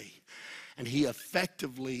God's way. And he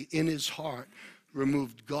effectively, in his heart,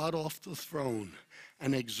 removed God off the throne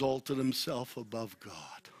and exalted himself above God.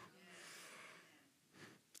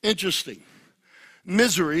 Interesting.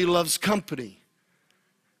 Misery loves company.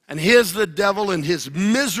 And here's the devil in his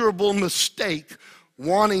miserable mistake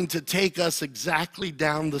wanting to take us exactly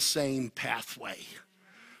down the same pathway.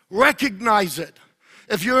 Recognize it.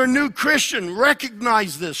 If you're a new Christian,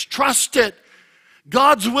 recognize this. Trust it.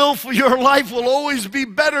 God's will for your life will always be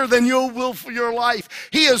better than your will for your life.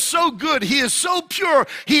 He is so good. He is so pure.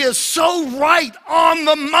 He is so right on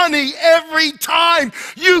the money every time.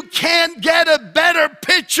 You can't get a better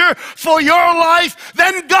picture for your life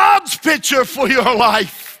than God's picture for your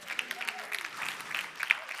life.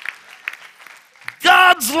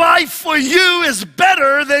 God's life for you is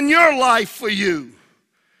better than your life for you.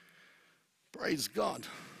 Praise God.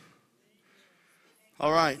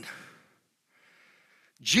 All right.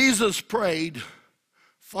 Jesus prayed,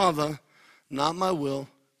 Father, not my will,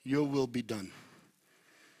 your will be done.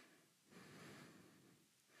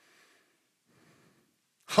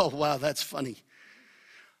 Oh, wow, that's funny.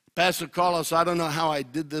 Pastor Carlos, I don't know how I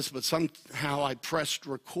did this, but somehow I pressed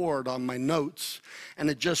record on my notes, and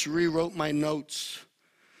it just rewrote my notes.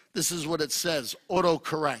 This is what it says,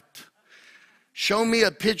 autocorrect. Show me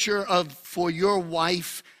a picture for your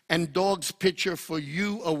wife, and dog's picture for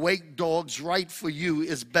you, awake dogs, right for you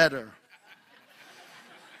is better.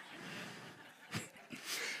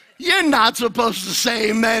 You're not supposed to say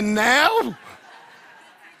amen now.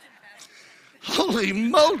 Holy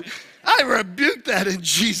moly. I rebuke that in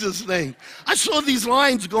Jesus' name. I saw these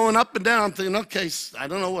lines going up and down. I'm thinking, okay, I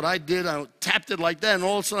don't know what I did. I tapped it like that, and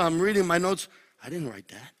all of a sudden I'm reading my notes. I didn't write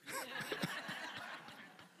that.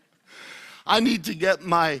 I need to get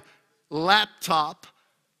my laptop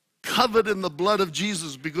covered in the blood of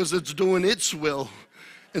Jesus because it's doing its will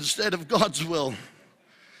instead of God's will.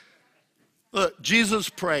 Look, Jesus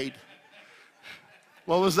prayed.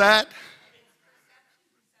 What was that?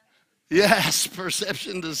 Yes,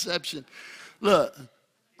 perception, deception. Look,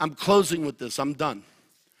 I'm closing with this. I'm done.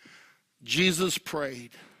 Jesus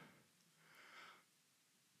prayed.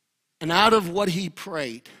 And out of what he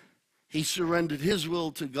prayed, he surrendered his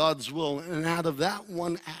will to God's will. And out of that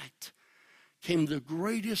one act came the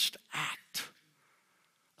greatest act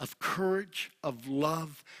of courage, of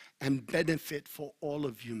love, and benefit for all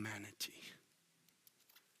of humanity.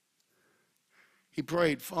 He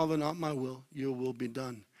prayed, Father, not my will, your will be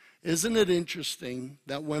done. Isn't it interesting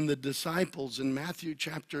that when the disciples in Matthew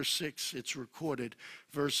chapter 6, it's recorded,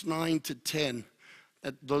 verse 9 to 10,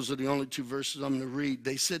 those are the only two verses I'm going to read,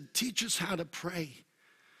 they said, teach us how to pray.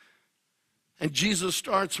 And Jesus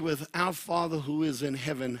starts with, our Father who is in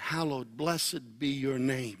heaven, hallowed, blessed be your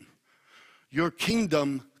name. Your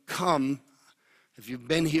kingdom come. If you've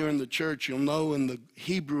been here in the church, you'll know in the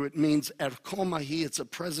Hebrew it means erkomahi. It's a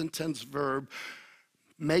present tense verb.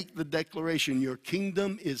 Make the declaration, your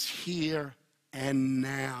kingdom is here and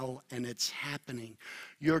now, and it's happening.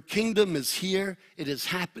 Your kingdom is here, it is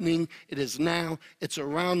happening, it is now, it's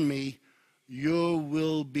around me. Your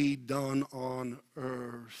will be done on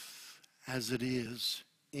earth as it is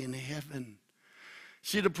in heaven.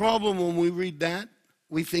 See, the problem when we read that,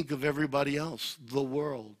 we think of everybody else, the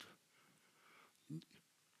world.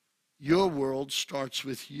 Your world starts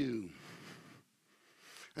with you.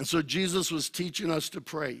 And so Jesus was teaching us to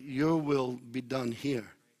pray, your will be done here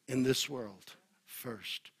in this world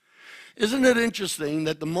first. Isn't it interesting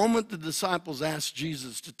that the moment the disciples asked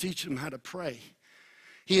Jesus to teach them how to pray,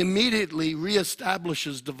 he immediately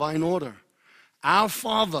reestablishes divine order. Our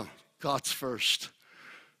Father, God's first,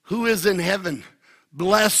 who is in heaven,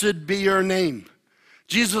 blessed be your name.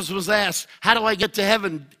 Jesus was asked, how do I get to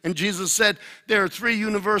heaven? And Jesus said, there are three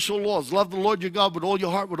universal laws. Love the Lord your God with all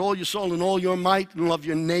your heart, with all your soul, and all your might, and love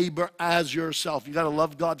your neighbor as yourself. You got to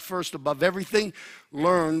love God first above everything.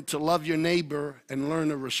 Learn to love your neighbor and learn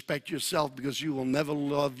to respect yourself, because you will never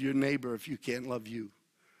love your neighbor if you can't love you.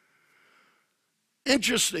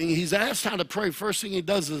 Interesting, he's asked how to pray. First thing he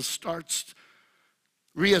does is starts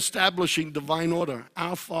reestablishing divine order.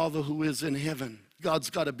 Our Father who is in heaven. God's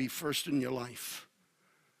got to be first in your life.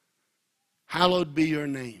 Hallowed be your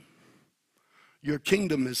name. Your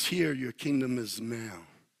kingdom is here. Your kingdom is now.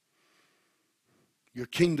 Your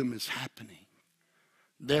kingdom is happening.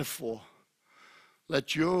 Therefore,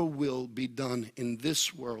 let your will be done in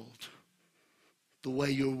this world the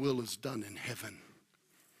way your will is done in heaven.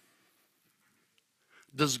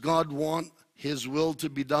 Does God want his will to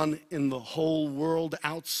be done in the whole world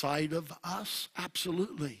outside of us?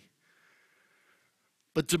 Absolutely.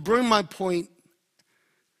 But to bring my point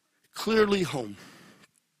clearly home,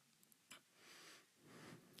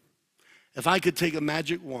 if I could take a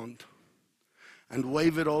magic wand and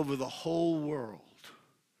wave it over the whole world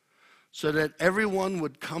so that everyone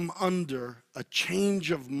would come under a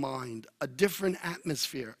change of mind, a different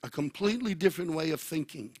atmosphere, a completely different way of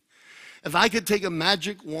thinking. If I could take a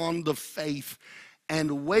magic wand of faith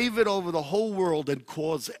and wave it over the whole world and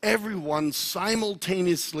cause everyone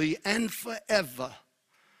simultaneously and forever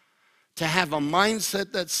to have a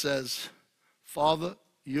mindset that says, Father,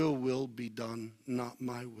 your will be done, not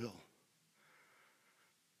my will.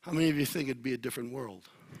 How many of you think it'd be a different world?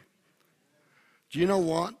 Do you know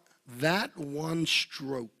what? That one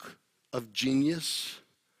stroke of genius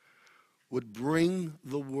would bring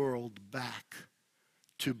the world back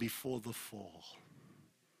to before the fall,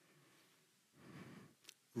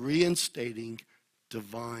 reinstating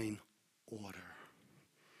divine order.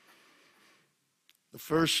 The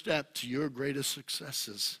first step to your greatest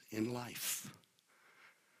successes in life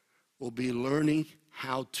will be learning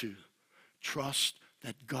how to trust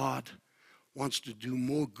that God wants to do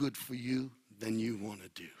more good for you than you want to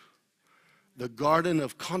do. The garden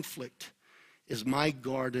of conflict is my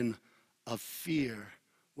garden of fear,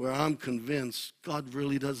 where I'm convinced God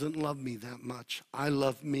really doesn't love me that much. I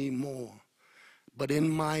love me more. But in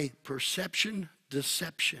my perception,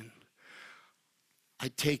 deception, I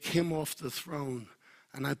take him off the throne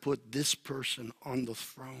and I put this person on the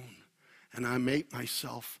throne, and I make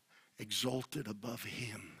myself exalted above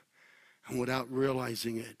him. And without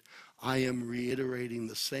realizing it, I am reiterating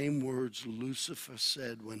the same words Lucifer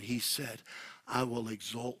said when he said, I will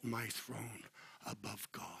exalt my throne above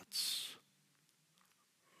God's.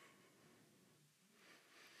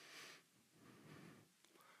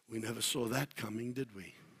 We never saw that coming, did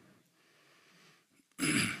we?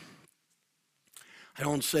 I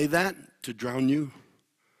don't say that to drown you.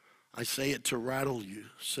 I say it to rattle you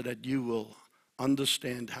so that you will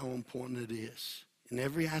understand how important it is in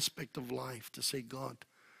every aspect of life to say, God,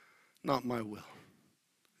 not my will,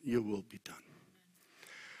 your will be done.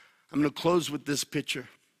 I'm going to close with this picture.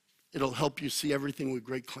 It'll help you see everything with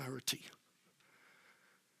great clarity.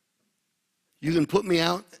 You can put me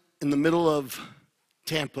out in the middle of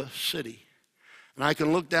Tampa City, and I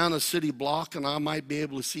can look down a city block and I might be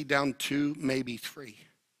able to see down 2, maybe 3.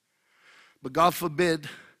 But God forbid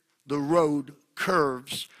the road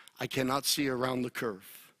curves, I cannot see around the curve.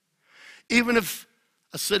 Even if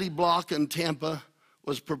a city block in Tampa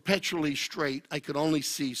was perpetually straight, I could only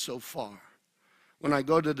see so far. When I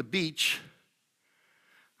go to the beach,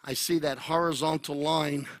 I see that horizontal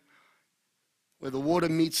line where the water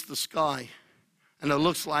meets the sky, and it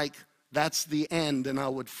looks like that's the end and I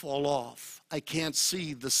would fall off. I can't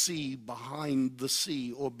see the sea behind the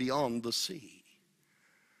sea or beyond the sea.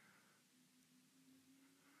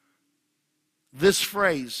 This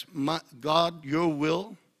phrase, God, your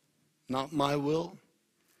will, not my will,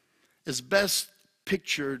 is best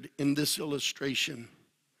pictured in this illustration.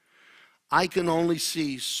 I can only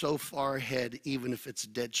see so far ahead, even if it's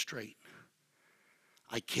dead straight.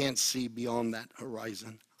 I can't see beyond that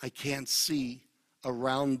horizon. I can't see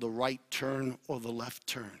around the right turn or the left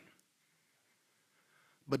turn.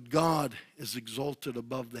 But God is exalted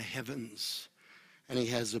above the heavens, and he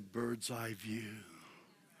has a bird's eye view.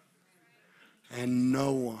 And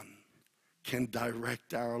no one can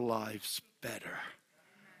direct our lives better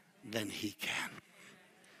than he can.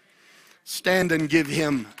 Stand and give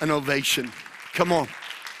him an ovation. Come on.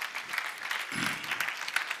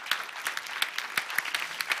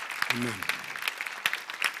 Amen.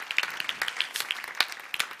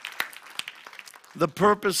 The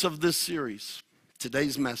purpose of this series,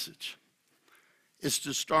 today's message, is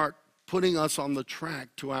to start putting us on the track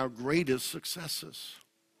to our greatest successes.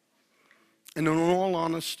 And in all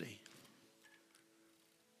honesty,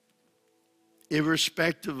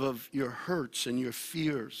 irrespective of your hurts and your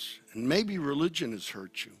fears, and maybe religion has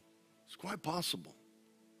hurt you, it's quite possible.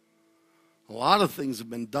 A lot of things have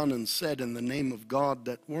been done and said in the name of God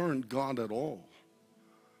that weren't God at all.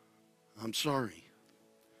 I'm sorry.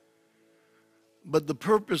 But the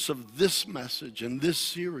purpose of this message and this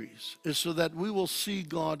series is so that we will see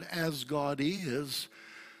God as God is,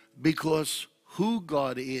 because who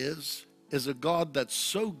God is a God that's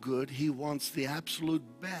so good, he wants the absolute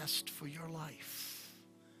best for your life.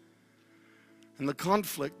 And the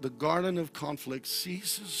conflict, the garden of conflict,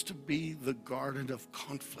 ceases to be the garden of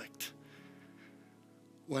conflict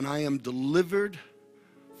when I am delivered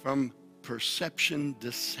from perception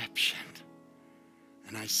deception.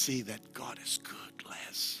 And I see that God is good,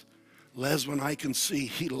 Les, when I can see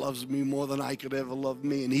he loves me more than I could ever love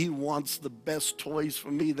me, and he wants the best toys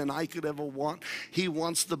for me than I could ever want. He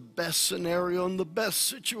wants the best scenario and the best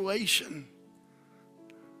situation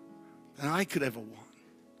than I could ever want.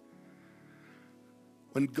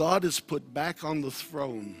 When God is put back on the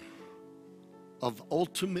throne of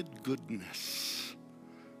ultimate goodness,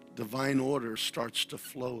 divine order starts to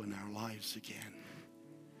flow in our lives again.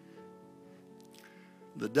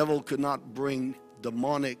 The devil could not bring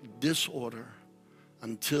demonic disorder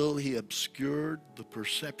until he obscured the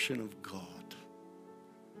perception of God.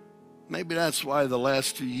 Maybe that's why the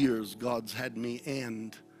last 2 years God's had me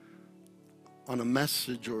end on a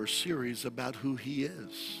message or a series about who he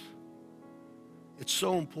is. It's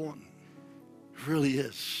so important. It really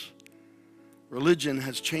is. Religion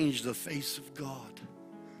has changed the face of God.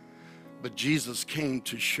 But Jesus came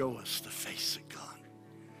to show us the face of God.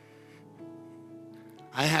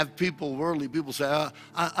 I have people, worldly people say,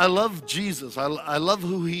 I love Jesus. I love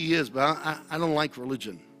who he is, but I don't like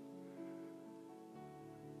religion.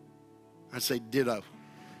 I say, ditto.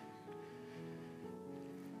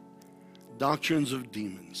 Doctrines of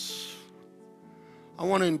demons. I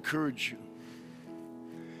want to encourage you.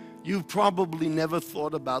 You've probably never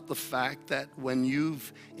thought about the fact that when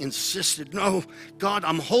you've insisted, no, God,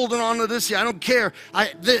 I'm holding on to this here. I don't care.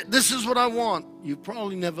 This is what I want. You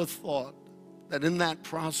probably never thought that in that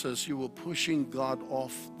process you were pushing God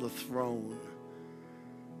off the throne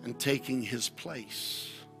and taking his place.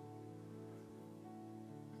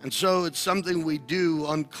 And so it's something we do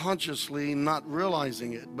unconsciously, not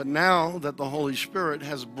realizing it. But now that the Holy Spirit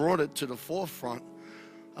has brought it to the forefront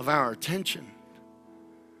of our attention,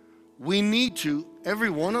 we need to, every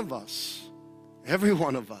one of us,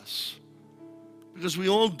 because we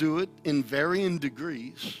all do it in varying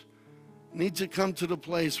degrees, need to come to the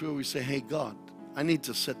place where we say, hey, God, I need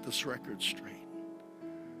to set this record straight.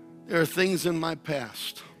 There are things in my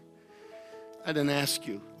past I didn't ask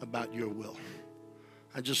you about your will.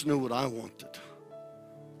 I just knew what I wanted.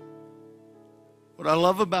 What I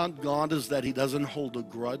love about God is that he doesn't hold a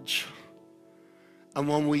grudge. And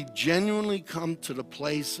when we genuinely come to the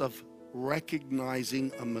place of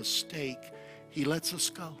recognizing a mistake, he lets us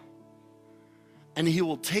go. And he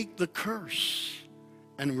will take the curse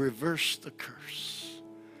and reverse the curse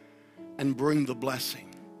and bring the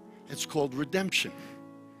blessing. It's called redemption.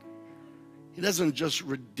 He doesn't just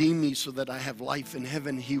redeem me so that I have life in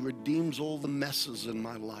heaven. He redeems all the messes in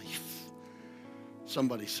my life.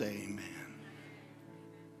 Somebody say amen.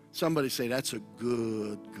 Somebody say that's a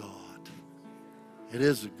good God. It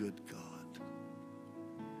is a good God.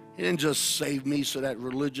 He didn't just save me so that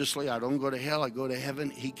religiously I don't go to hell, I go to heaven.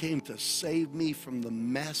 He came to save me from the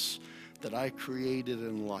mess that I created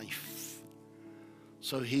in life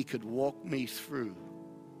so he could walk me through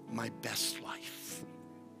my best life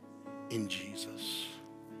in Jesus.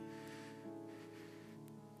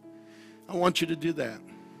 I want you to do that,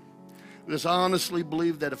 because I honestly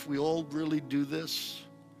believe that if we all really do this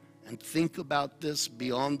and think about this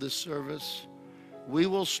beyond this service, we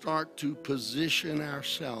will start to position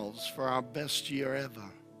ourselves for our best year ever.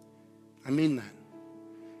 I mean that.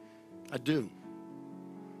 I do.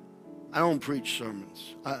 I don't preach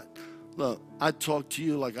sermons. Look, I talk to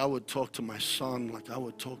you like I would talk to my son, like I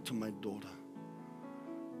would talk to my daughter.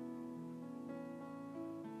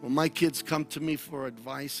 When my kids come to me for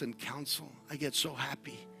advice and counsel, I get so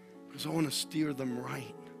happy because I want to steer them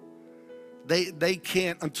right. They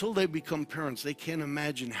can't, until they become parents, they can't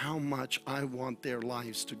imagine how much I want their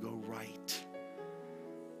lives to go right.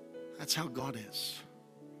 That's how God is.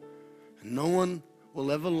 And no one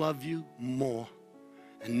will ever love you more,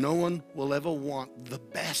 and no one will ever want the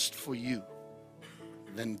best for you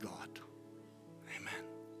than God. Amen.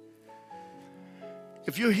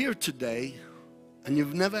 If you're here today and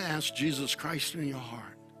you've never asked Jesus Christ in your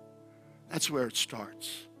heart, that's where it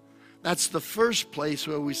starts. That's the first place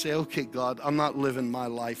where we say, okay, God, I'm not living my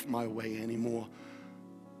life my way anymore.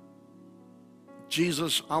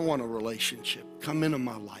 Jesus, I want a relationship. Come into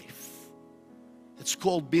my life. It's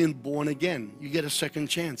called being born again. You get a second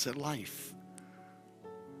chance at life.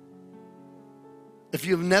 If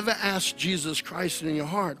you've never asked Jesus Christ in your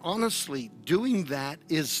heart, honestly, doing that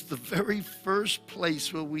is the very first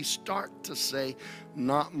place where we start to say,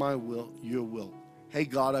 not my will, your will. Hey,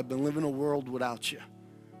 God, I've been living a world without you.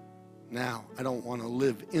 Now, I don't want to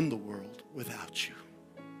live in the world without you.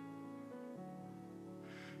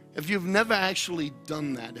 If you've never actually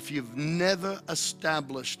done that, if you've never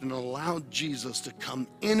established and allowed Jesus to come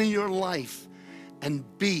into your life and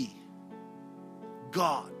be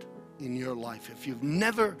God in your life, if you've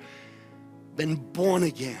never been born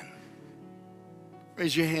again,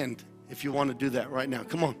 raise your hand if you want to do that right now.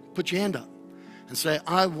 Come on, put your hand up and say,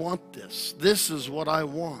 I want this. This is what I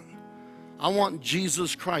want. I want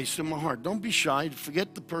Jesus Christ in my heart. Don't be shy.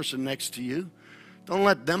 Forget the person next to you. Don't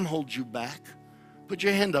let them hold you back. Put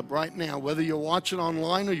your hand up right now, whether you're watching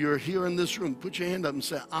online or you're here in this room. Put your hand up and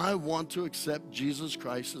say, I want to accept Jesus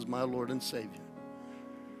Christ as my Lord and Savior.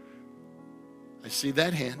 I see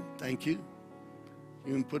that hand. Thank you.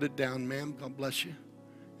 You can put it down, ma'am. God bless you.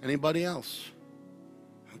 Anybody else?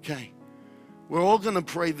 Okay. We're all going to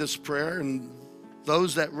pray this prayer, and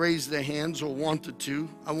Those that raised their hands or wanted to,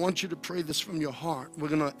 I want you to pray this from your heart. We're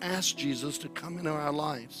going to ask Jesus to come into our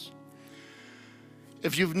lives.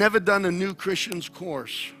 If you've never done a New Christians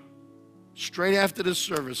course, straight after this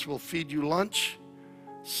service, we'll feed you lunch.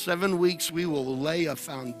 7 weeks, we will lay a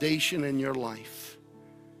foundation in your life.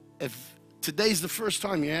 If today's the first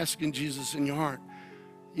time you're asking Jesus in your heart,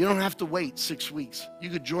 you don't have to wait 6 weeks.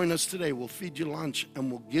 You could join us today. We'll feed you lunch,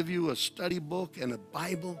 and we'll give you a study book and a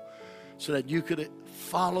Bible so that you could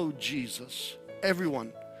follow Jesus.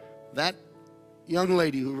 Everyone, that young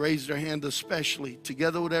lady who raised her hand especially,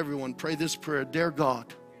 together with everyone, pray this prayer. Dear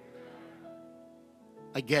God,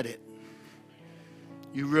 I get it.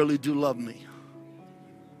 You really do love me.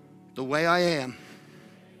 The way I am,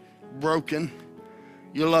 broken,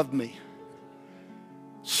 you love me.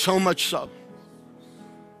 So much so,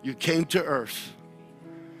 you came to earth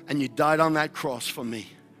and you died on that cross for me.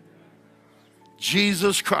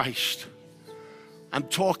 Jesus Christ, I'm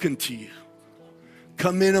talking to you.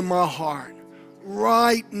 Come into my heart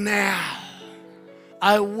right now.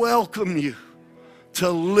 I welcome you to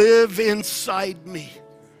live inside me,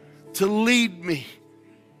 to lead me,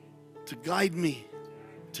 to guide me,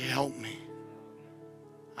 to help me.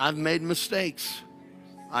 I've made mistakes.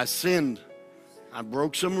 I sinned. I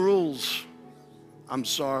broke some rules. I'm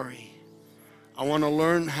sorry. I want to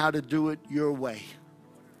learn how to do it your way.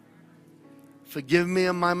 Forgive me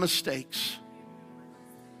of my mistakes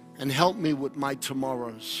and help me with my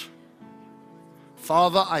tomorrows.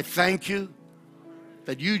 Father, I thank you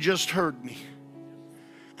that you just heard me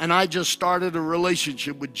and I just started a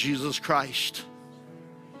relationship with Jesus Christ.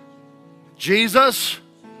 Jesus,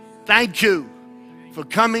 thank you for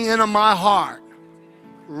coming into my heart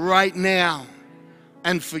right now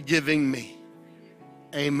and forgiving me.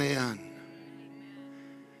 Amen.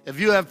 If you have